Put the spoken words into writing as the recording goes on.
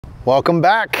Welcome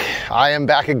back. I am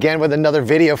back again with another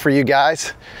video for you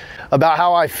guys about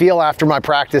how I feel after my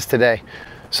practice today.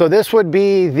 So this would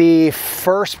be the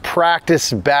first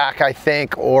practice back, I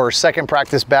think, or second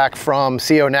practice back from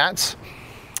CO Nats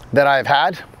that I've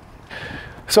had.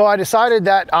 So I decided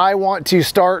that I want to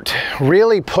start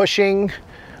really pushing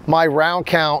my round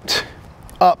count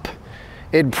up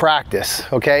in practice,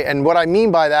 okay? And what I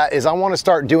mean by that is I want to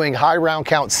start doing high round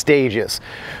count stages.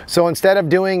 So instead of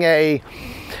doing a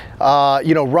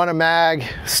run a mag,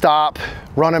 stop,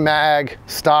 run a mag,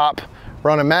 stop,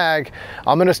 run a mag,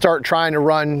 I'm gonna start trying to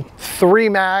run 3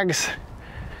 mags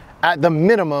at the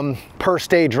minimum per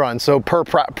stage run. So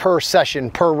per session,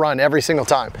 per run, every single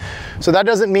time. So that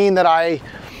doesn't mean that I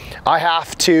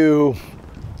have to,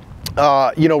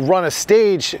 run a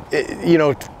stage,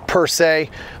 per se,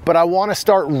 but I wanna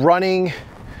start running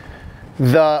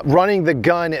the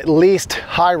gun at least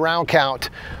high round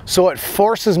count, so it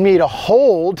forces me to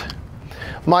hold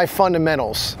my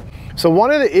fundamentals. So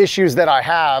one of the issues that I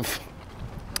have,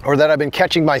 or that I've been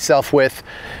catching myself with,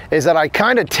 is that I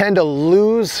kind of tend to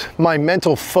lose my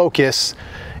mental focus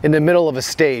in the middle of a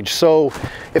stage. So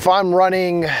if I'm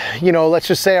running, let's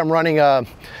just say I'm running a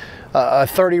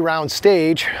 30 round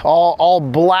stage, I'll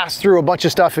blast through a bunch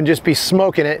of stuff and just be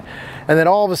smoking it. And then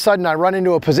all of a sudden I run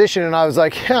into a position and I was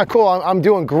like, yeah, cool, I'm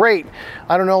doing great.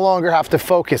 I don't no longer have to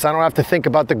focus. I don't have to think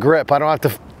about the grip. I don't have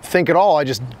to think at all. I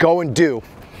just go and do.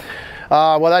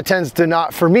 Well, that tends to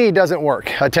not, for me, doesn't work.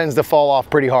 It tends to fall off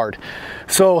pretty hard.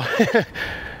 So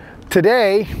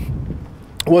today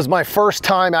was my first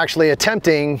time actually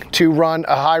attempting to run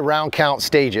a high round count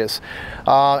stages.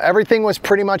 Everything was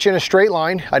pretty much in a straight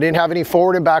line. I didn't have any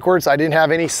forward and backwards. I didn't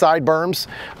have any side berms.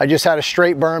 I just had a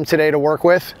straight berm today to work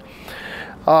with.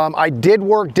 I did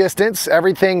work distance.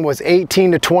 Everything was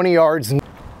 18 to 20 yards.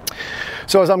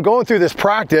 So as I'm going through this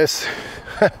practice,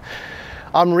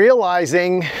 I'm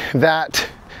realizing that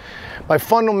my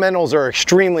fundamentals are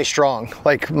extremely strong.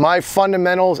 Like, my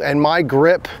fundamentals and my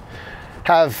grip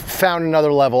have found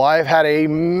another level. I've had a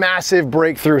massive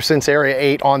breakthrough since Area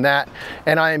 8 on that,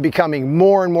 and I am becoming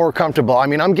more and more comfortable. I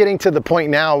mean, I'm getting to the point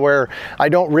now where I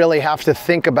don't really have to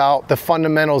think about the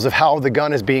fundamentals of how the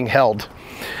gun is being held.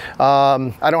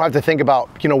 I don't have to think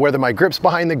about, whether my grip's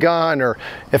behind the gun or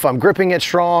if I'm gripping it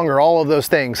strong or all of those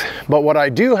things. But what I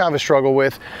do have a struggle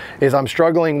with is I'm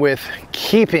struggling with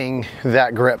keeping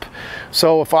that grip.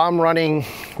 So if I'm running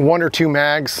 1 or 2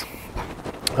 mags,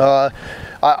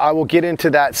 I will get into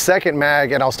that second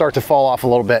mag and I'll start to fall off a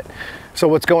little bit. So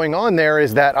what's going on there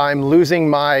is that I'm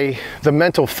losing the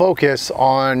mental focus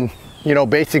on,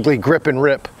 basically grip and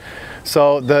rip.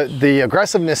 So the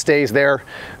aggressiveness stays there,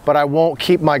 but I won't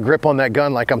keep my grip on that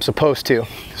gun like I'm supposed to.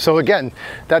 So again,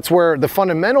 that's where the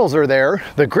fundamentals are there.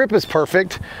 The grip is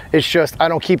perfect. It's just I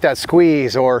don't keep that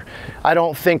squeeze, or I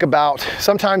don't think about,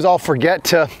 sometimes I'll forget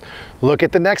to look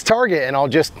at the next target and I'll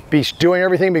just be doing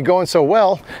everything, be going so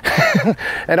well,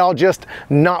 and I'll just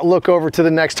not look over to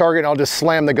the next target and I'll just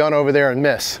slam the gun over there and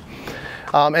miss.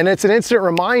 And it's an instant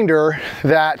reminder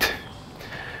that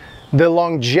the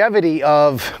longevity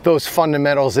of those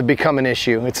fundamentals have become an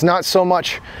issue. It's not so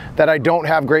much that I don't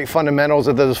have great fundamentals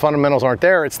or that those fundamentals aren't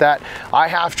there. It's that I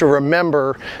have to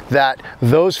remember that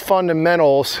those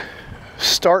fundamentals,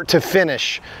 start to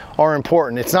finish, are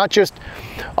important. It's not just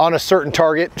on a certain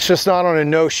target. It's just not on a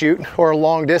no shoot or a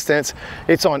long distance.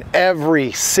 It's on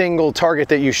every single target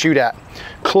that you shoot at.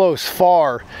 Close,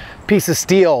 far, piece of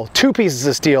steel, 2 pieces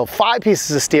of steel, 5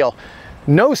 pieces of steel,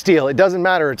 no steel, it doesn't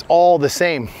matter. It's all the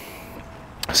same.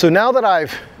 So now that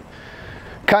I've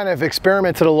kind of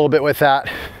experimented a little bit with that,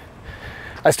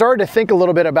 I started to think a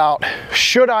little bit about,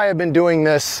 should I have been doing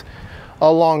this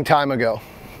a long time ago?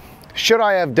 Should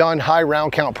I have done high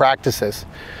round count practices,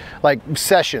 like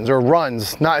sessions or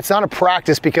runs? It's not a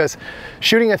practice, because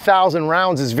shooting 1,000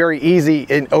 rounds is very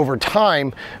easy over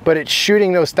time, but it's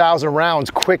shooting those 1,000 rounds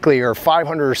quickly, or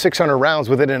 500 or 600 rounds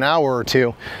within an hour or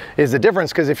two is the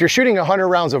difference. Because if you're shooting 100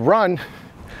 rounds of run,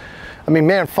 I mean,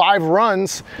 man, 5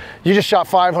 runs, you just shot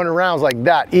 500 rounds like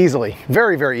that easily,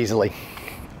 very, very easily.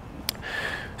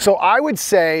 So I would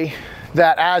say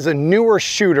that as a newer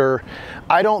shooter,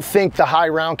 I don't think the high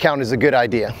round count is a good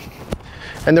idea.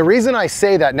 And the reason I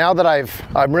say that, now that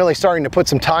I'm really starting to put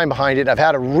some time behind it, I've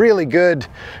had a really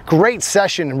great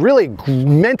session, really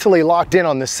mentally locked in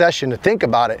on this session to think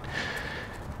about it.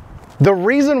 The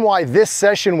reason why this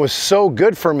session was so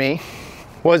good for me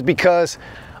was because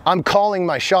I'm calling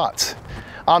my shots.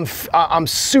 I'm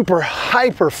super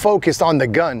hyper focused on the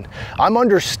gun. I'm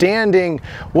understanding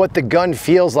what the gun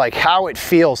feels like, how it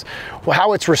feels,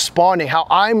 how it's responding, how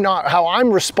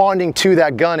I'm responding to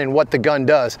that gun and what the gun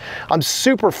does. I'm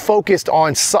super focused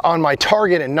on my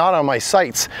target and not on my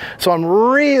sights. So I'm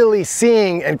really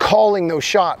seeing and calling those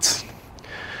shots.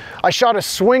 I shot a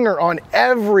swinger on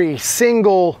every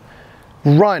single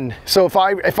run. So if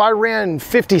I ran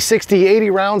 50, 60, 80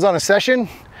 rounds on a session,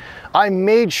 I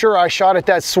made sure I shot at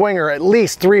that swinger at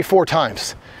least 3-4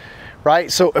 times,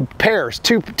 right? So pairs,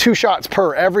 two shots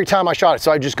per every time I shot it.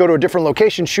 So I just go to a different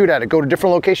location, shoot at it, go to a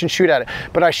different location, shoot at it.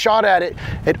 But I shot at it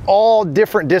at all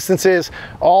different distances,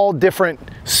 all different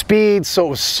speeds. So it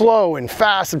was slow and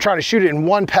fast. I'm trying to shoot it in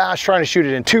one pass, trying to shoot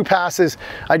it in 2 passes.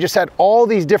 I just had all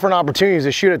these different opportunities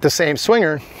to shoot at the same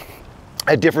swinger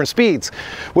at different speeds,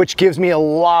 which gives me a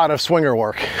lot of swinger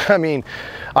work. I mean,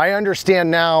 I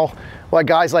understand now why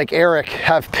guys like Eric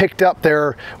have picked up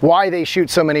why they shoot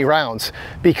so many rounds,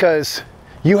 because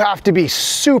you have to be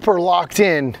super locked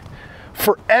in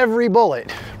for every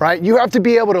bullet, right? You have to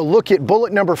be able to look at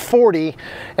bullet number 40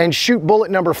 and shoot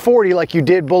bullet number 40 like you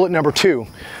did bullet number 2,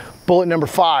 bullet number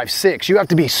 5, 6. You have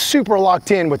to be super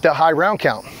locked in with the high round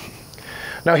count.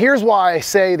 Now here's why I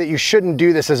say that you shouldn't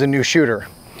do this as a new shooter.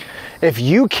 If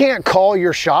you can't call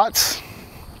your shots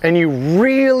and you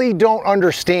really don't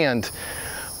understand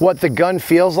what the gun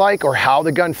feels like or how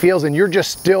the gun feels, and you're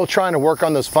just still trying to work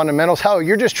on those fundamentals, hell,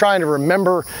 you're just trying to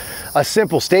remember a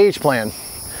simple stage plan,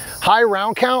 high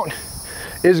round count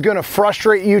is going to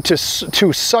frustrate you to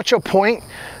such a point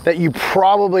that you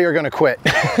probably are going to quit.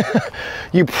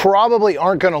 You probably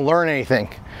aren't going to learn anything,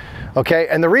 okay?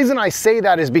 And the reason I say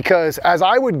that is because as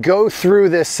I would go through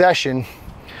this session,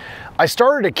 I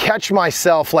started to catch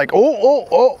myself like,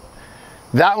 oh,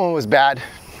 that one was bad.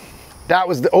 That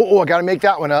was I got to make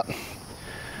that one up.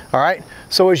 All right.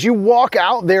 So as you walk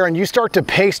out there and you start to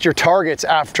pace your targets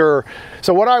after,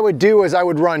 so what I would do is I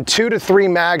would run 2 to 3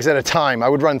 mags at a time. I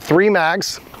would run 3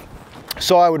 mags.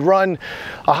 So I would run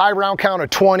a high round count of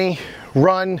 20,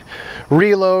 run,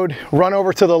 reload, run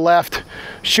over to the left,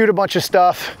 shoot a bunch of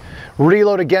stuff,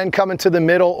 reload again, come into the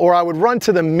middle, or I would run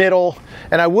to the middle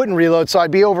and I wouldn't reload. So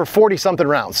I'd be over 40 something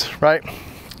rounds, right?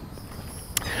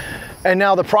 And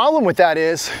now the problem with that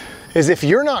is if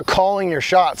you're not calling your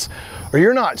shots or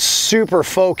you're not super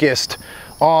focused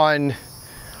on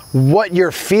what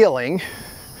you're feeling,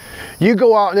 you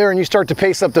go out there and you start to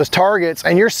pace up those targets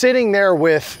and you're sitting there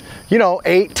with, you know,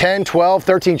 8, 10, 12,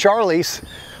 13 Charlies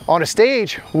on a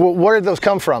stage. Where did those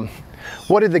come from?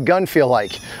 What did the gun feel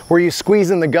like? Were you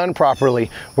squeezing the gun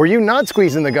properly? Were you not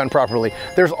squeezing the gun properly?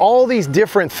 There's all these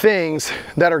different things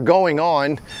that are going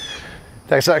on.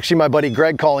 That's actually my buddy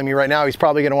Greg calling me right now. He's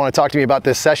probably going to want to talk to me about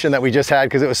this session that we just had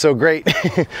because it was so great.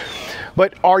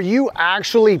 But are you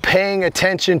actually paying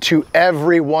attention to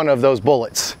every one of those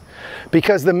bullets?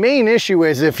 Because the main issue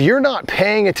is if you're not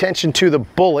paying attention to the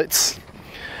bullets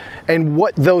and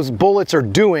what those bullets are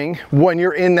doing when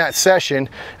you're in that session,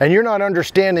 and you're not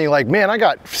understanding like, man, I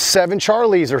got 7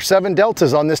 Charlies or 7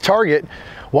 Deltas on this target.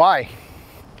 Why?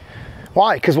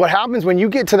 Why? Because what happens when you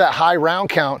get to that high round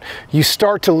count, you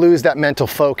start to lose that mental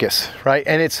focus, right?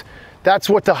 And that's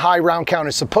what the high round count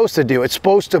is supposed to do. It's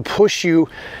supposed to push you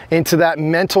into that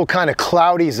mental kind of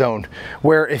cloudy zone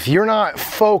where if you're not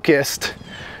focused,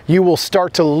 you will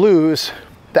start to lose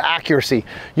the accuracy.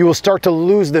 You will start to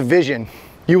lose the vision.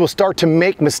 You will start to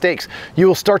make mistakes. You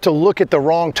will start to look at the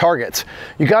wrong targets.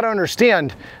 You got to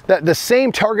understand that the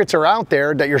same targets are out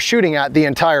there that you're shooting at the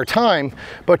entire time,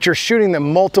 but you're shooting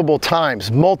them multiple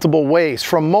times, multiple ways,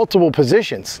 from multiple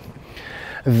positions.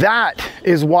 That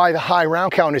is why the high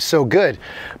round count is so good.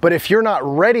 But if you're not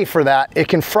ready for that, it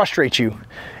can frustrate you.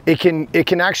 It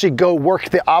can actually go work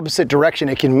the opposite direction.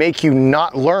 It can make you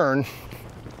not learn.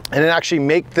 And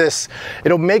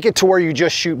it'll make it to where you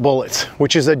just shoot bullets,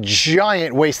 which is a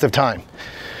giant waste of time.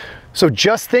 So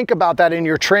just think about that in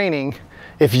your training.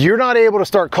 If you're not able to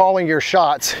start calling your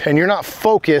shots and you're not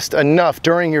focused enough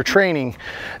during your training,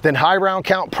 then high round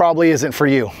count probably isn't for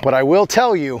you. But I will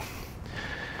tell you,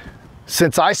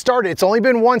 since I started, it's only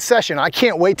been 1 session. I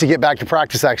can't wait to get back to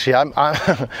practice, actually.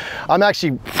 I'm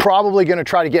actually probably gonna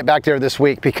try to get back there this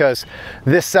week because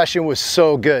this session was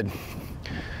so good.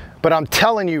 But I'm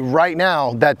telling you right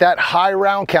now that high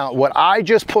round count, what I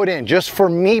just put in, just for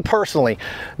me personally,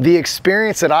 the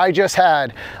experience that I just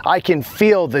had, I can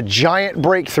feel the giant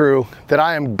breakthrough that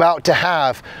I am about to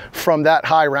have from that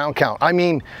high round count. I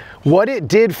mean, what it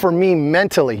did for me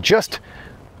mentally, just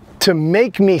to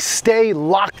make me stay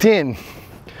locked in.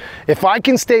 If I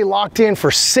can stay locked in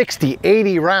for 60,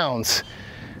 80 rounds,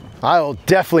 I will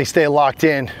definitely stay locked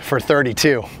in for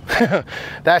 32.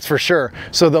 That's for sure.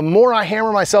 So the more I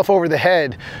hammer myself over the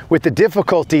head with the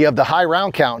difficulty of the high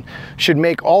round count should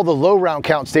make all the low round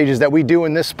count stages that we do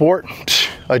in this sport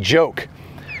a joke.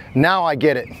 Now I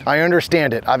get it. I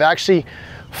understand it. I've actually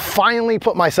finally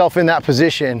put myself in that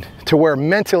position to where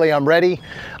mentally I'm ready.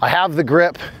 I have the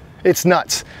grip. It's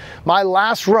nuts. My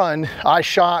last run, I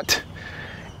shot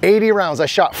 80 rounds. I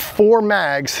shot 4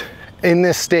 mags in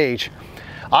this stage.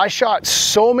 I shot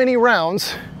so many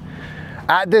rounds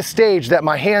at this stage that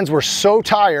my hands were so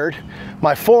tired,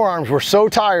 my forearms were so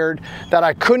tired that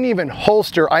I couldn't even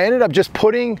holster. I ended up just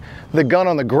putting the gun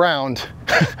on the ground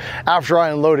after I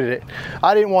unloaded it.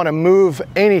 I didn't want to move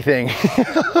anything.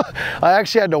 I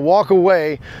actually had to walk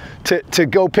away to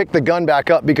go pick the gun back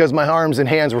up because my arms and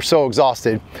hands were so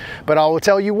exhausted. But I will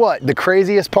tell you what, the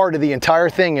craziest part of the entire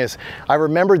thing is I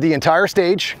remembered the entire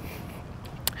stage.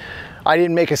 I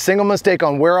didn't make a single mistake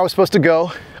on where I was supposed to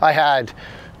go. I had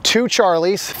 2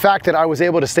 Charlies. The fact that I was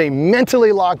able to stay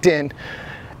mentally locked in,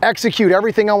 execute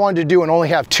everything I wanted to do and only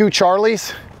have 2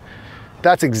 Charlies,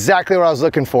 that's exactly what I was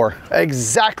looking for.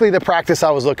 Exactly the practice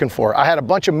I was looking for. I had a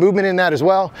bunch of movement in that as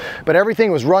well, but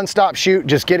everything was run, stop, shoot,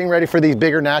 just getting ready for these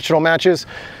bigger national matches,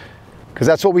 because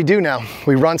that's what we do now.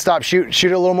 We run, stop, shoot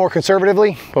it a little more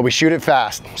conservatively, but we shoot it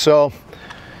fast. So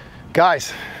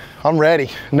guys, I'm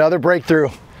ready. Another breakthrough.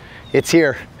 It's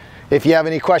here. If you have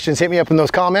any questions, hit me up in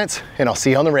those comments and I'll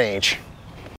see you on the range.